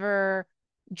 never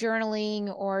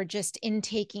journaling or just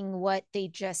intaking what they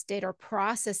just did or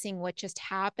processing what just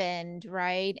happened,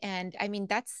 right? And I mean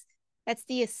that's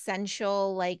the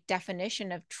essential like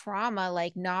definition of trauma,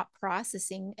 like not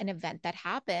processing an event that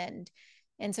happened.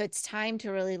 And so it's time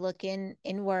to really look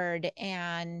inward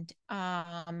and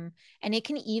it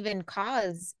can even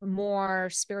cause more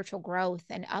spiritual growth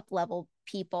and up level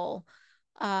people.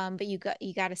 But you got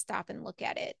to stop and look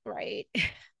at it, right? So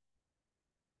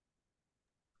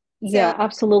Yeah,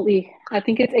 absolutely. I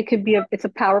think it could be it's a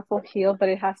powerful heal, but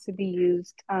it has to be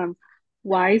used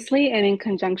wisely and in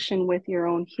conjunction with your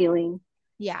own healing.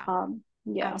 yeah,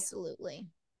 Yeah. absolutely.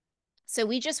 So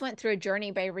we just went through a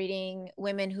journey by reading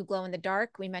Women Who Glow in the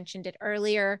Dark. We mentioned it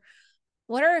earlier.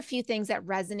 What are a few things that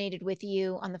resonated with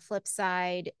you on the flip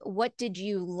side? What did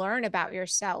you learn about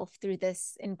yourself through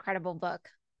this incredible book?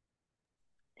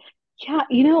 Yeah,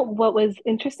 what was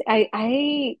interesting,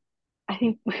 I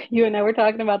think you and I were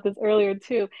talking about this earlier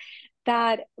too,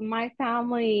 that my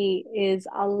family is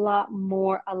a lot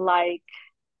more alike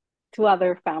to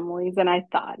other families than I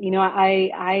thought.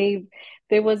 I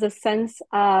there was a sense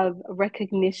of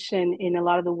recognition in a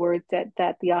lot of the words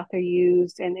that the author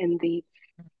used, and in the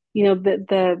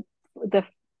the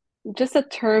just the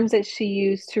terms that she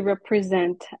used to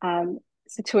represent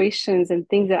situations and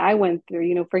things that I went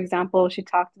through. For example, she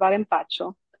talked about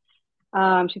empacho.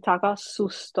 She talked about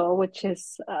susto, which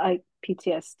is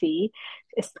PTSD,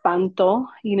 espanto.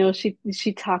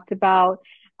 She talked about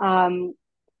um,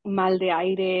 mal de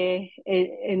aire,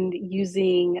 and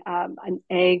using an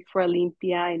egg for a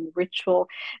limpia and ritual.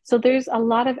 So there's a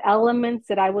lot of elements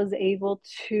that I was able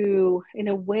to, in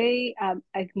a way,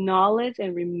 acknowledge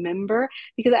and remember,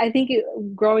 because I think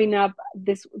growing up,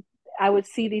 this I would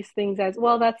see these things as,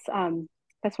 well, that's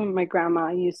what my grandma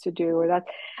used to do,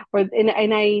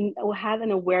 and I had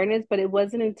an awareness, but it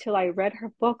wasn't until I read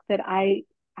her book that I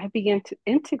began to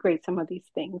integrate some of these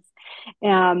things,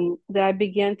 that I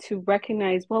began to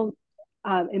recognize, well,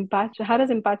 empacho, how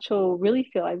does empacho really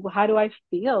feel? Like, well, how do I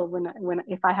feel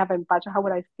if I have empacho? How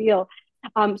would I feel?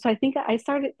 So I think I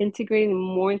started integrating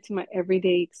more into my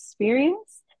everyday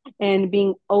experience and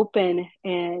being open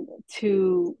and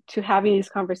to having these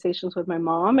conversations with my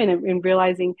mom and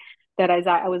realizing that as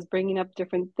I was bringing up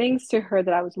different things to her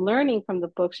that I was learning from the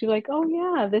book, she was like, "Oh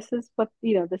yeah, this is what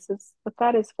this is what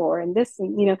that is for," and this,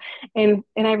 and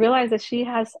I realized that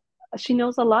she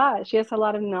knows a lot. She has a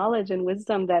lot of knowledge and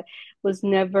wisdom that was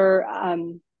never.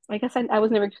 I guess I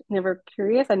was never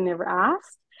curious. I never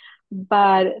asked,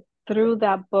 but through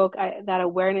that book, that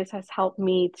awareness has helped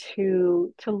me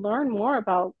to learn more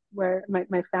about where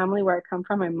my family, where I come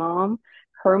from, my mom,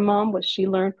 her mom, what she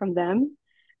learned from them,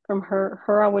 from her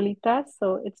abuelita.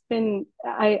 So it's been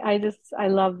I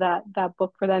love that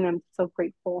book for that, and I'm so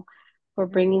grateful for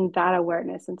bringing that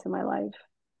awareness into my life.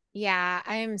 Yeah,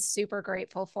 I'm super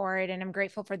grateful for it. And I'm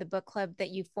grateful for the book club that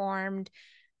you formed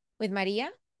with Maria,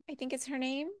 I think it's her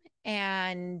name.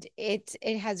 And it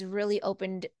has really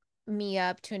opened me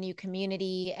up to a new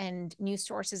community and new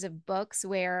sources of books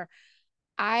where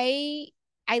I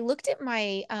I looked at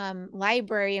my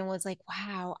library and was like,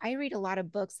 wow, I read a lot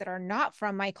of books that are not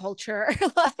from my culture.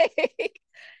 Like,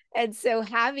 and so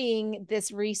having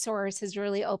this resource has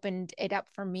really opened it up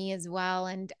for me as well.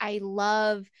 And I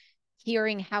love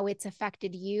hearing how it's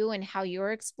affected you and how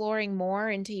you're exploring more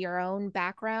into your own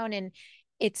background. And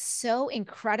it's so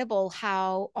incredible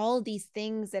how all of these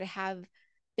things that have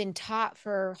been taught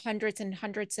for hundreds and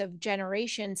hundreds of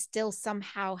generations still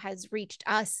somehow has reached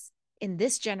us in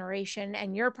this generation.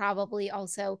 And you're probably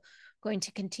also going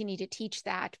to continue to teach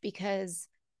that because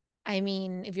I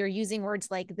mean, if you're using words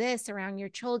like this around your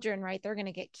children, right, they're going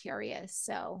to get curious.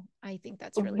 So I think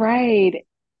that's really, really Right.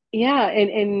 Yeah,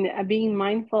 and being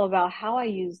mindful about how I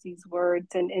use these words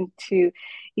and to,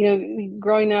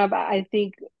 growing up, I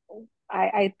think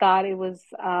I thought it was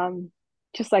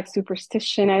just like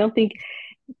superstition. I don't think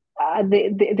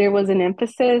there was an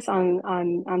emphasis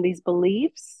on these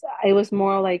beliefs. It was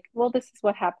more like, well, this is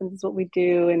what happens, this is what we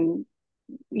do, and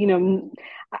you know,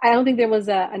 I don't think there was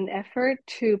an effort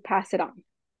to pass it on,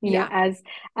 yeah.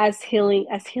 as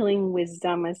healing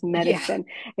wisdom, as Yeah. medicine.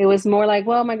 It was more like,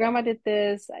 well, my grandma did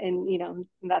this, and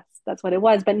that's what it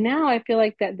was. But now I feel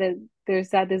like that there's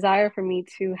that desire for me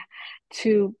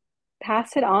to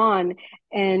pass it on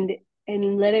and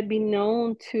and let it be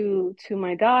known to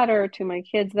my daughter, to my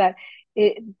kids, that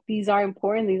these are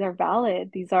important, these are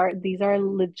valid, these are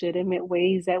legitimate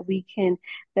ways that we can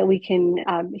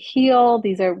heal.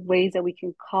 These are ways that we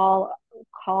can call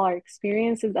our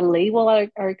experiences, and label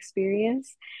our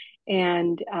experience.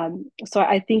 And so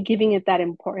I think giving it that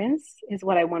importance is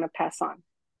what I want to pass on.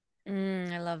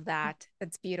 I love that.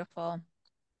 That's beautiful.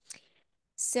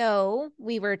 So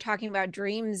we were talking about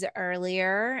dreams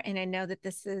earlier, and I know that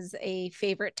this is a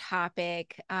favorite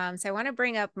topic. So I want to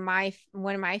bring up my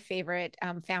one of my favorite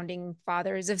founding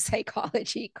fathers of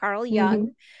psychology, Carl Jung,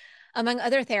 Mhm. among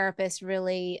other therapists,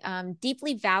 really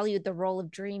deeply valued the role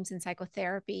of dreams in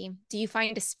psychotherapy. Do you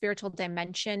find a spiritual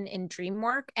dimension in dream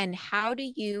work, and how do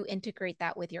you integrate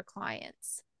that with your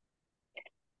clients?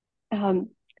 Um,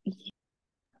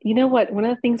 you know what? One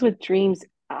of the things with dreams,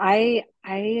 I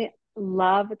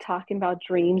love talking about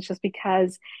dreams just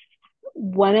because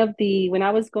when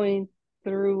I was going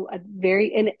through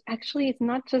and actually it's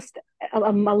not just a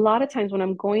lot of times when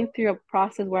I'm going through a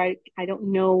process where I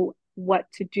don't know what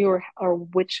to do or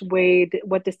which way,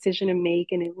 what decision to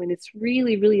make. And when it's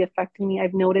really, really affecting me,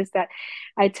 I've noticed that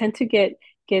I tend to get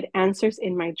answers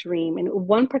in my dream. And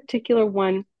one particular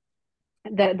one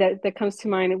that comes to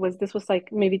mind, this was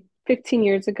like maybe 15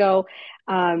 years ago.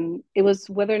 It was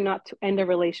whether or not to end a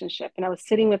relationship, and I was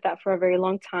sitting with that for a very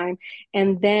long time.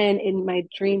 And then in my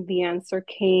dream the answer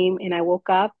came, and I woke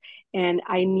up and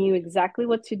I knew exactly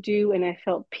what to do, and I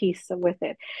felt peace with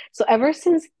it. So ever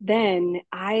since then,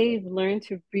 I've learned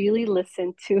to really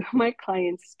listen to my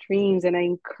clients' dreams, and I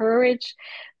encourage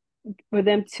for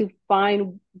them to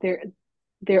find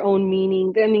their own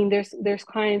meaning. I mean, there's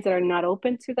clients that are not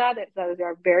open to that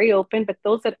are very open, but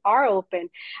those that are open,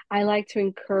 I like to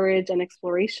encourage an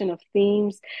exploration of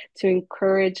themes, to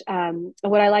encourage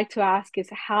what I like to ask is,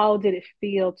 how did it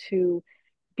feel to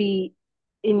be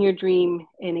in your dream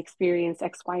and experience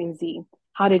X, Y, and Z?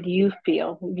 How did you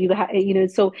feel?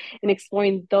 So in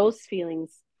exploring those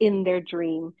feelings in their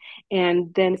dream,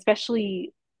 and then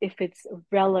especially if it's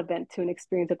relevant to an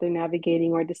experience that they're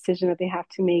navigating or a decision that they have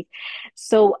to make.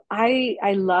 So I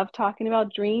love talking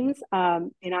about dreams,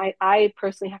 and I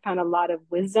personally have found a lot of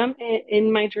wisdom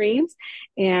in my dreams.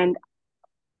 And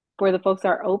for the folks that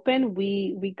are open,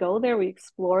 we go there, we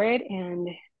explore it, and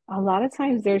a lot of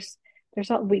times there's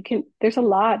a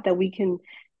lot that we can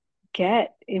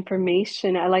get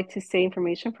information. I like to say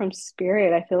information from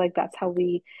spirit. I feel like that's how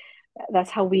That's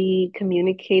how we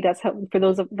communicate. That's how, for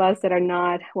those of us that are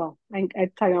not, well, I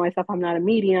talk about myself, I'm not a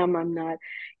medium. I'm not,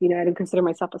 I don't consider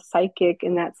myself a psychic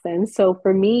in that sense. So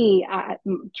for me,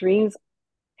 dreams,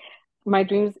 my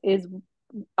dreams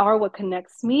are what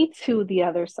connects me to the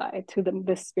other side, to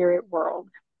the spirit world.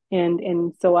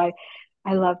 And so I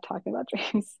love talking about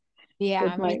dreams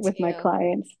Yeah, me with my too.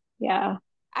 clients. Yeah.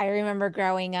 I remember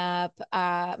growing up,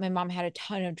 my mom had a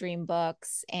ton of dream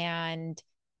books, and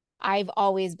I've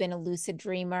always been a lucid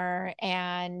dreamer.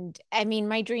 And I mean,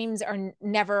 my dreams are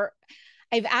never,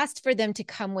 I've asked for them to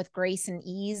come with grace and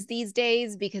ease these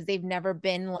days because they've never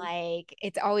been like,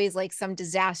 it's always like some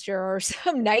disaster or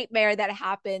some nightmare that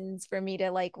happens for me to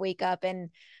like wake up and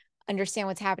understand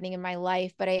what's happening in my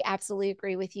life. But I absolutely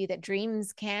agree with you that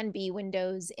dreams can be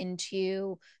windows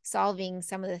into solving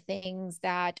some of the things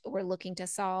that we're looking to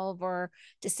solve or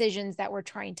decisions that we're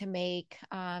trying to make.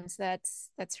 So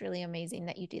that's really amazing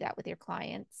that you do that with your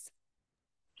clients.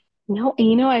 No,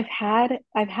 I've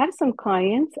had some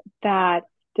clients that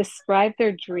describe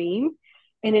their dream,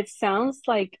 and it sounds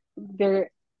like they're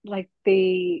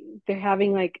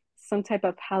having like some type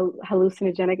of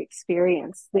hallucinogenic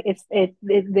experience.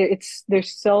 They're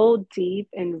so deep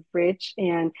and rich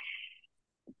and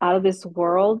out of this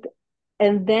world.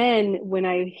 And then when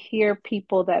I hear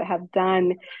people that have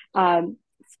done um,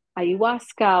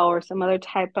 ayahuasca or some other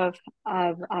type of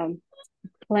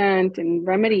plant and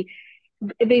remedy,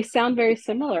 they sound very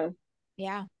similar.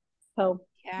 Yeah. So,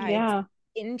 Yeah. It's yeah.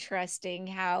 interesting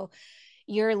how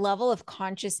your level of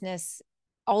consciousness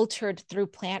altered through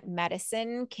plant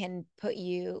medicine can put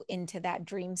you into that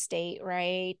dream state,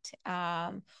 right?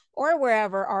 Or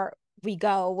wherever we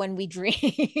go when we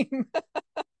dream.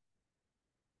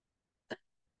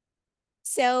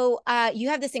 So, you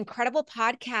have this incredible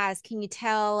podcast. Can you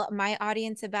tell my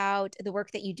audience about the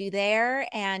work that you do there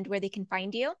and where they can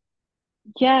find you?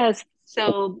 Yes.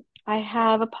 So I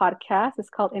have a podcast. It's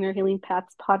called Inner Healing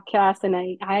Paths Podcast.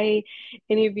 And I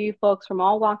interview folks from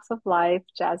all walks of life.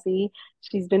 Jazzy,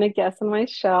 she's been a guest on my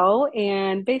show.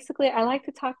 And basically I like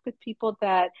to talk with people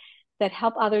that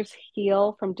help others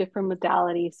heal from different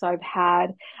modalities. So I've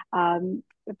had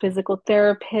physical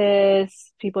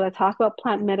therapists, people that talk about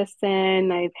plant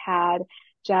medicine. I've had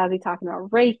Jazzy talking about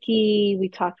Reiki. We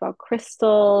talked about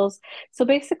crystals. So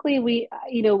basically,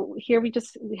 here we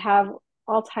have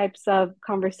all types of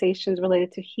conversations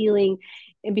related to healing,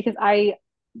 and because I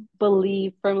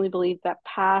firmly believe that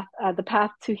the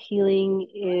path to healing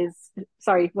is,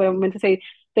 sorry, what I meant to say,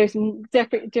 there's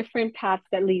different paths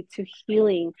that lead to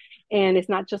healing, and it's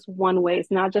not just one way.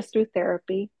 It's not just through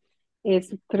therapy.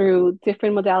 It's through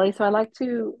different modalities. So I like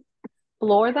to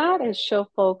explore that and show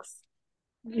folks,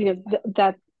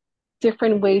 that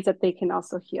different ways that they can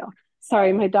also heal.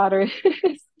 Sorry, my daughter,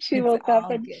 she It's woke up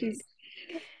all and good. she's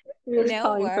really No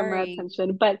calling for my worries.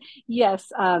 attention. But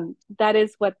yes, that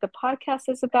is what the podcast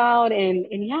is about, and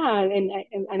yeah,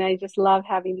 and I just love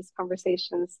having these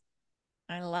conversations.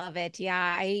 I love it.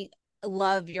 Yeah, I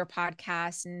love your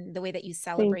podcast and the way that you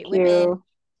Thank celebrate women, you,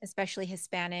 especially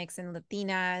Hispanics and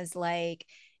Latinas. Like,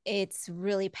 it's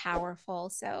really powerful.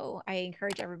 So I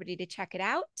encourage everybody to check it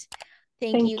out.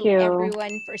 Thank thank you, you,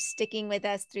 everyone, for sticking with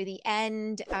us through the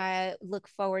end. Look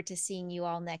forward to seeing you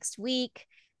all next week.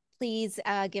 Please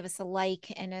give us a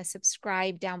like and a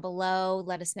subscribe down below.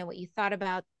 Let us know what you thought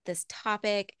about this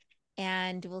topic,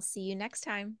 and we'll see you next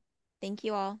time. Thank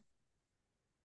you all.